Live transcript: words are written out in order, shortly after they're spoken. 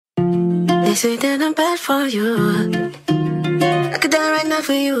They say that I'm bad for you. I could die right now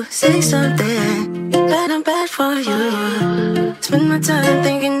for you. Say something. That I'm bad for you. Spend my time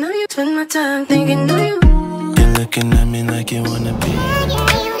thinking of you. Spend my time thinking of you. You're looking at me like you wanna be.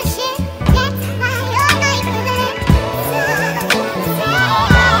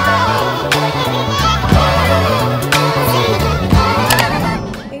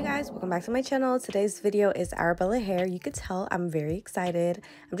 Back to my channel. Today's video is Arabella hair. You could tell I'm very excited.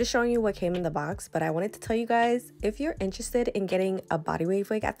 I'm just showing you what came in the box, but I wanted to tell you guys, if you're interested in getting a body wave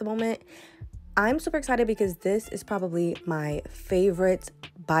wig at the moment, I'm super excited because this is probably my favorite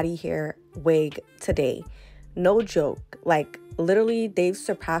body hair wig today. No joke. Like, literally, they've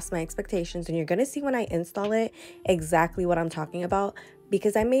surpassed my expectations, and you're gonna see when I install it exactly what I'm talking about,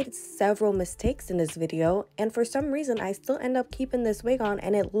 because I made several mistakes in this video, and for some reason I still end up keeping this wig on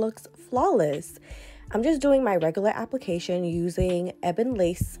and it looks flawless. I'm just doing my regular application using Ebon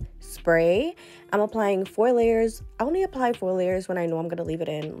Lace spray. I'm applying 4 layers. I only apply 4 layers when I know I'm going to leave it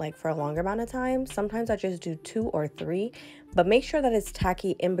in like for a longer amount of time. Sometimes I just do 2 or 3, but make sure that it's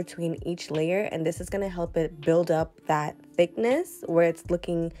tacky in between each layer, and this is going to help it build up that thickness where it's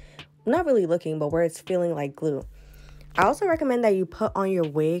looking, not really looking, but where it's feeling like glue. I also recommend that you put on your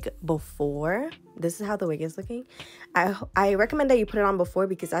wig before. This is how the wig is looking. I recommend that you put it on before,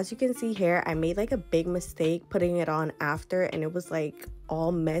 because as you can see here, I made like a big mistake putting it on after, and it was like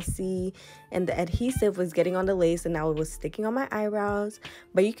all messy, and the adhesive was getting on the lace, and now it was sticking on my eyebrows.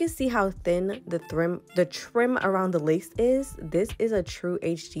 But you can see how thin the trim around the lace is. This is a true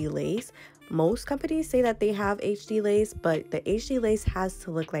HD lace. Most companies say that they have HD lace, but the HD lace has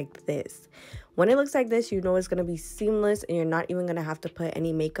to look like this. When it looks like this, you know it's going to be seamless, and you're not even going to have to put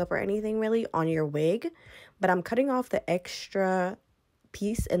any makeup or anything really on your wig. But I'm cutting off the extra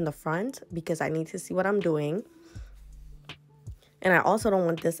piece in the front because I need to see what I'm doing. And I also don't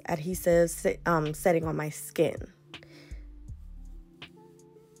want this adhesive setting on my skin.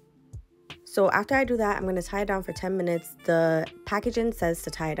 So after I do that, I'm going to tie it down for 10 minutes. The packaging says to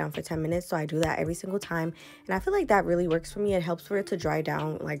tie it down for 10 minutes, so I do that every single time. And I feel like that really works for me. It helps for it to dry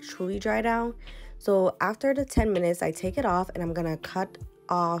down, like truly dry down. So after the 10 minutes, I take it off, and I'm going to cut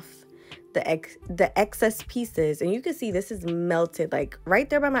off the excess pieces. And you can see this is melted. Like right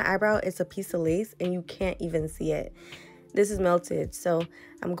there by my eyebrow, it's a piece of lace, and you can't even see it. This is melted. So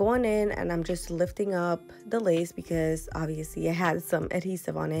I'm going in and I'm just lifting up the lace because obviously it had some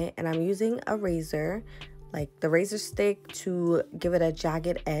adhesive on it, and I'm using a razor, like the razor stick, to give it a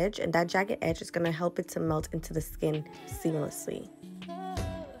jagged edge, and that jagged edge is going to help it to melt into the skin seamlessly.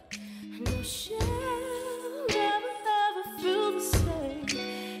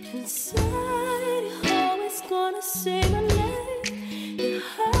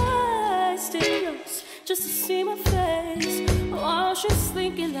 Just to see my face, while she's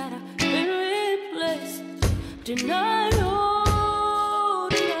thinking that I've been replaced. Deny, oh,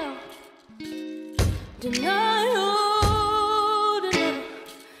 deny, oh, deny.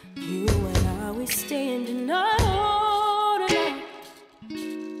 You and I, we stay in denial, oh, deny.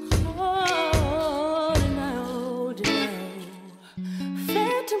 Oh, deny, oh, deny.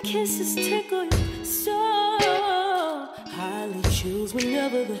 Phantom kisses tickle you so. Highly chills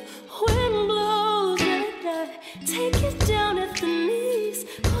whenever the wind blows. Take it down at the knees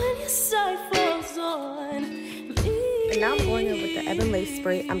when your sight falls on me. And now I'm going in with the Ebon Lace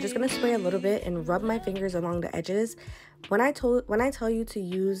spray. I'm just going to spray a little bit and rub my fingers along the edges. When I tell you to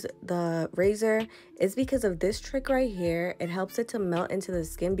use the razor, it's because of this trick right here. It helps it to melt into the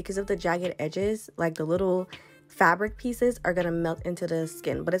skin because of the jagged edges, like the little fabric pieces are gonna melt into the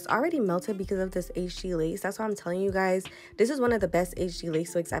skin, but it's already melted because of this HD lace. That's why I'm telling you guys, this is one of the best HD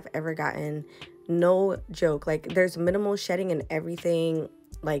lace wigs I've ever gotten. No joke. Like, there's minimal shedding and everything.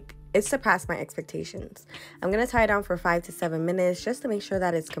 Like, it surpassed my expectations. I'm gonna tie it down for 5 to 7 minutes just to make sure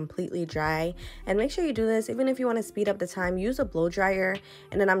that it's completely dry. And make sure you do this, even if you want to speed up the time, use a blow dryer.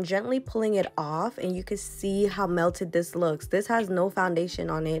 And then I'm gently pulling it off, and you can see how melted this looks. This has no foundation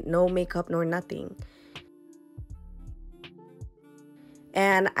on it, no makeup nor nothing.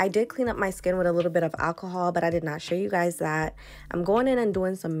 And I did clean up my skin with a little bit of alcohol, but I did not show you guys that. I'm going in and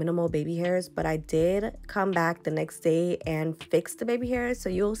doing some minimal baby hairs, but I did come back the next day and fix the baby hairs. So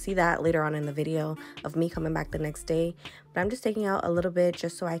you'll see that later on in the video of me coming back the next day. But I'm just taking out a little bit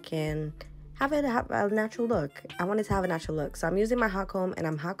just so I can have a natural look. I wanted to have a natural look. So I'm using my hot comb, and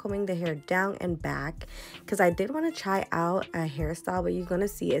I'm hot combing the hair down and back because I did want to try out a hairstyle, but you're going to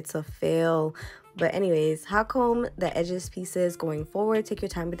see it's a fail. But anyways, hot comb the edges pieces going forward. Take your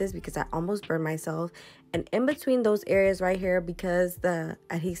time with this because I almost burned myself. And in between those areas right here, because the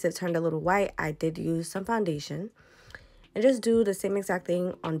adhesive turned a little white, I did use some foundation. and just do the same exact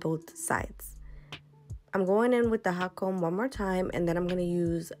thing on both sides. I'm going in with the hot comb one more time, and then I'm going to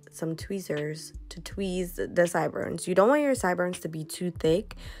use some tweezers to tweeze the sideburns. You don't want your sideburns to be too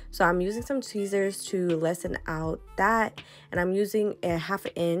thick, so I'm using some tweezers to lessen out that, and I'm using a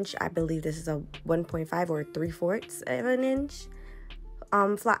 1/2 inch. I believe this is a 1.5 or 3/4 of an inch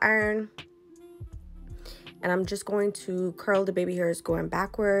flat iron, and I'm just going to curl the baby hairs going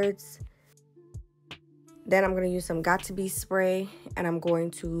backwards. Then I'm going to use some Got2b spray, and I'm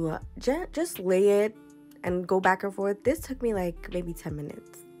going to just lay it and go back and forth. This took me like maybe 10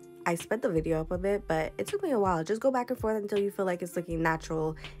 minutes. I sped the video up a bit, but it took me a while. Just go back and forth until you feel like it's looking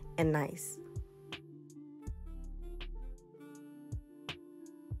natural and nice.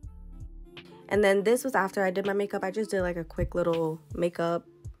 And then this was after I did my makeup. I just did like a quick little makeup.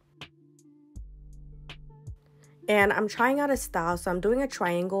 And I'm trying out a style. So I'm doing a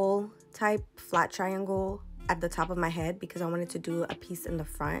triangle type, flat triangle at the top of my head because I wanted to do a piece in the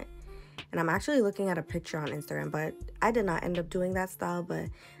front. And I'm actually looking at a picture on Instagram, but I did not end up doing that style, but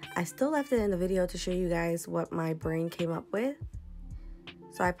I still left it in the video to show you guys what my brain came up with.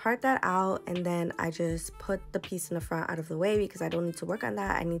 So I part that out, and then I just put the piece in the front out of the way because I don't need to work on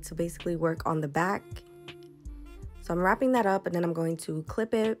that. I need to basically work on the back. So I'm wrapping that up, and then I'm going to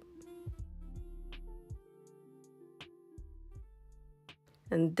clip it.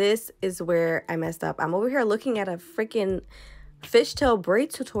 And this is where I messed up. I'm over here looking at a freaking fishtail braid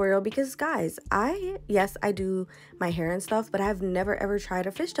tutorial because, guys, yes, I do my hair and stuff, but I've never ever tried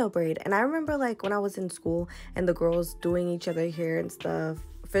a fishtail braid. And I remember like when I was in school and the girls doing each other hair and stuff,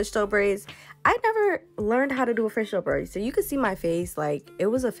 fishtail braids, I never learned how to do a fishtail braid. So you could see my face, like it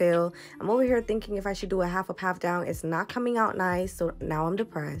was a fail. I'm over here thinking if I should do a half up, half down. It's not coming out nice, so now I'm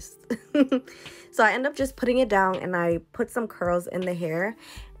depressed. So I end up just putting it down, and I put some curls in the hair,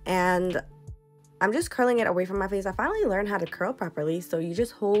 and I'm just curling it away from my face. I finally learned how to curl properly. So you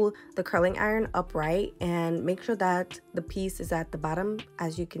just hold the curling iron upright and make sure that the piece is at the bottom,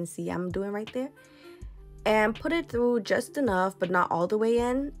 as you can see I'm doing right there. And put it through just enough, but not all the way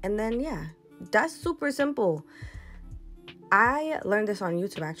in. And then, yeah, that's super simple. I learned this on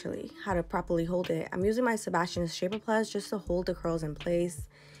YouTube, actually, how to properly hold it. I'm using my Sebastian's Shaper Plus just to hold the curls in place,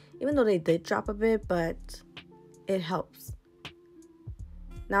 even though they did drop a bit, but it helps.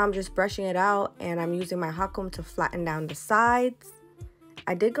 Now I'm just brushing it out, and I'm using my hot comb to flatten down the sides.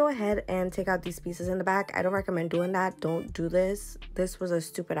 I did go ahead and take out these pieces in the back. I don't recommend doing that. Don't do this. This was a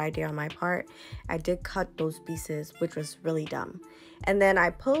stupid idea on my part. I did cut those pieces, which was really dumb. And then I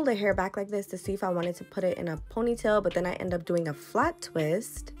pulled the hair back like this to see if I wanted to put it in a ponytail, but then I end up doing a flat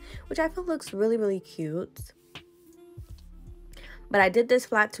twist, which I feel looks really, really cute. But I did this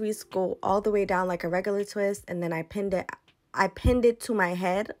flat twist go all the way down like a regular twist, and then I pinned it to my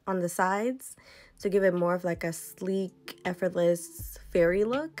head on the sides to give it more of like a sleek, effortless fairy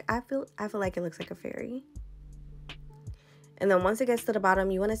look. I feel like it looks like a fairy. And then once it gets to the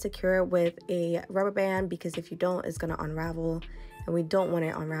bottom, you want to secure it with a rubber band, because if you don't, it's going to unravel, and we don't want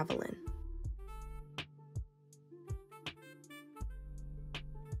it unraveling.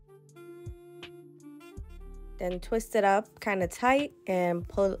 Then twist it up kind of tight and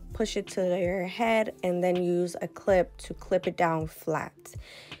push it to your head, and then use a clip to clip it down flat.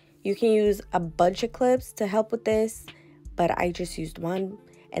 You can use a bunch of clips to help with this, but I just used one.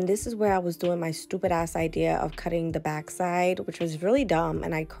 And this is where I was doing my stupid ass idea of cutting the back side, which was really dumb,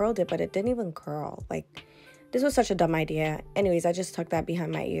 and I curled it, but it didn't even curl. Like, this was such a dumb idea. Anyways, I just tucked that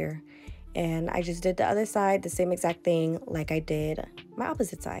behind my ear, and I just did the other side, the same exact thing like I did my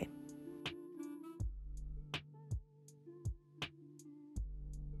opposite side.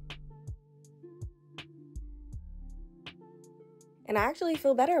 And I actually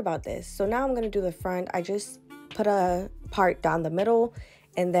feel better about this. So now I'm going to do the front. I just put a part down the middle,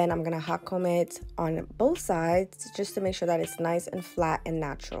 and then I'm going to hot comb it on both sides just to make sure that it's nice and flat and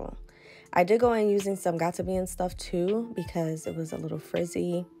natural. I did go in using some Got2b and stuff too, because it was a little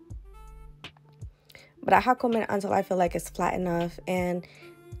frizzy. But I hot comb it until I feel like it's flat enough. And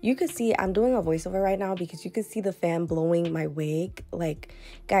you can see I'm doing a voiceover right now because you can see the fan blowing my wig. Like,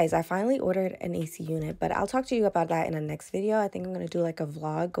 guys, I finally ordered an AC unit, but I'll talk to you about that in the next video. I think I'm going to do like a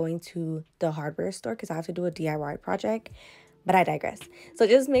vlog going to the hardware store because I have to do a DIY project, but I digress. So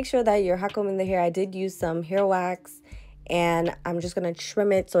just make sure that you're hot combing the hair. I did use some hair wax, and I'm just going to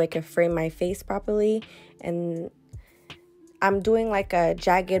trim it so it can frame my face properly. And I'm doing like a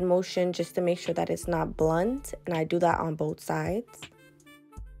jagged motion just to make sure that it's not blunt, and I do that on both sides.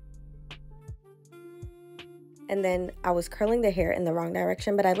 And then I was curling the hair in the wrong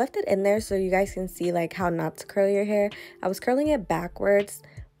direction, but I left it in there so you guys can see like how not to curl your hair. I was curling it backwards,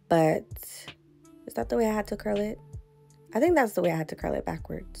 but is that the way I had to curl it? I think that's the way I had to curl it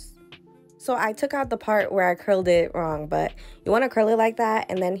backwards. So I took out the part where I curled it wrong, but you want to curl it like that.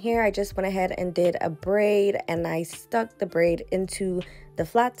 And then here I just went ahead and did a braid, and I stuck the braid into the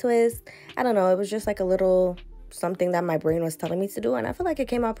flat twist. I don't know, it was just like a little something that my brain was telling me to do, and I feel like it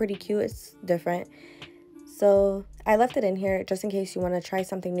came out pretty cute. It's different. So I left it in here just in case you want to try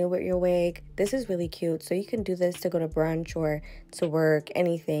something new with your wig. This is really cute. So you can do this to go to brunch or to work,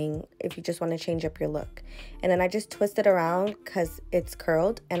 anything, if you just want to change up your look. And then I just twist it around because it's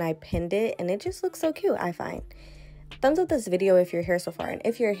curled, and I pinned it, and it just looks so cute, I find. Thumbs up this video if you're here so far. And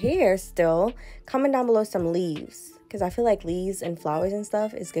if you're here still, comment down below some leaves, because I feel like leaves and flowers and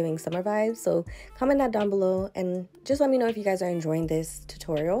stuff is giving summer vibes. So comment that down below and just let me know if you guys are enjoying this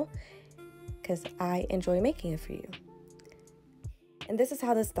tutorial, because I enjoy making it for you. And this is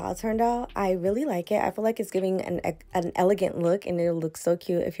how the style turned out. I really like it. I feel like it's giving an elegant look, and it'll look so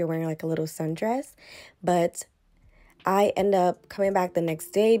cute if you're wearing like a little sundress. But I end up coming back the next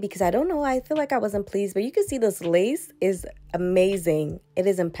day because I don't know, I feel like I wasn't pleased, but you can see this lace is amazing. It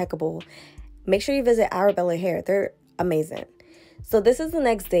is impeccable. Make sure you visit Arabella Hair. They're amazing. So this is the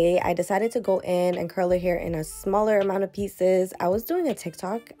next day. I decided to go in and curl her hair in a smaller amount of pieces. I was doing a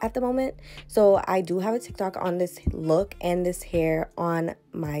TikTok at the moment, so I do have a TikTok on this look and this hair on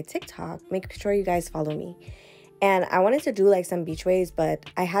my TikTok. Make sure you guys follow me. And I wanted to do like some beach waves, but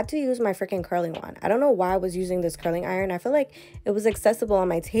I had to use my freaking curling wand. I don't know why I was using this curling iron. I feel like it was accessible on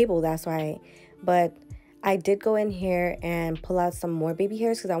my table, that's why. But I did go in here and pull out some more baby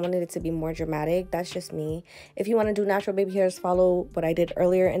hairs because I wanted it to be more dramatic. That's just me. If you want to do natural baby hairs, follow what I did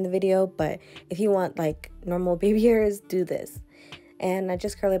earlier in the video. But if you want like normal baby hairs, do this. And I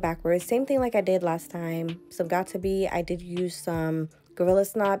just curl it backwards. Same thing like I did last time. So got to be, I did use some Gorilla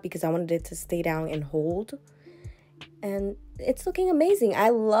Snot because I wanted it to stay down and hold. And it's looking amazing. I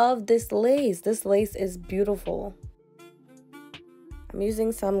love this lace. This lace is beautiful. I'm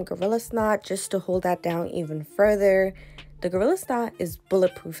using some Gorilla Snot just to hold that down even further. The Gorilla Snot is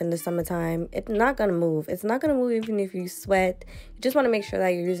bulletproof in the summertime. It's not gonna move. It's not gonna move even if you sweat. You just want to make sure that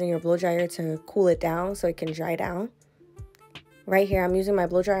you're using your blow dryer to cool it down so it can dry down. Right here, I'm using my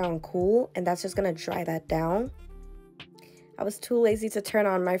blow dryer on cool, and that's just gonna dry that down. I was too lazy to turn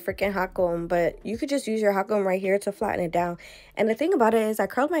on my freaking hot comb, but you could just use your hot comb right here to flatten it down. And the thing about it is I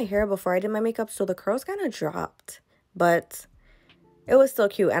curled my hair before I did my makeup, so the curls kind of dropped, but it was still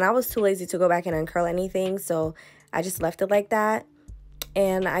cute. And I was too lazy to go back in and curl anything, so I just left it like that.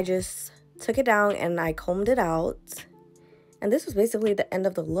 And I just took it down and I combed it out. And this was basically the end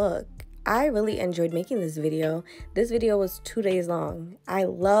of the look. I really enjoyed making this video. This video was 2 days long. I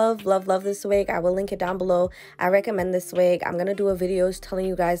love this wig. I will link it down below. I recommend this wig. I'm gonna do a video telling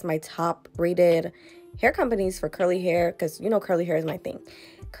you guys my top rated hair companies for curly hair, because you know curly hair is my thing.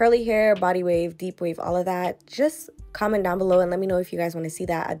 Curly hair, body wave, deep wave, all of that. Just comment down below and let me know if you guys want to see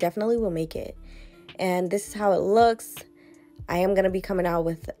that. I definitely will make it. And this is how it looks. I am gonna be coming out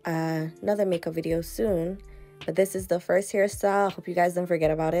with another makeup video soon. But this is the first hairstyle. I hope you guys don't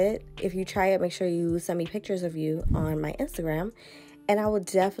forget about it. If you try it, make sure you send me pictures of you on my Instagram. And I will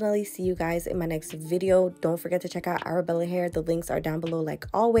definitely see you guys in my next video. Don't forget to check out Arabella Hair. The links are down below like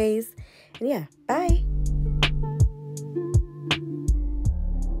always. And yeah, bye.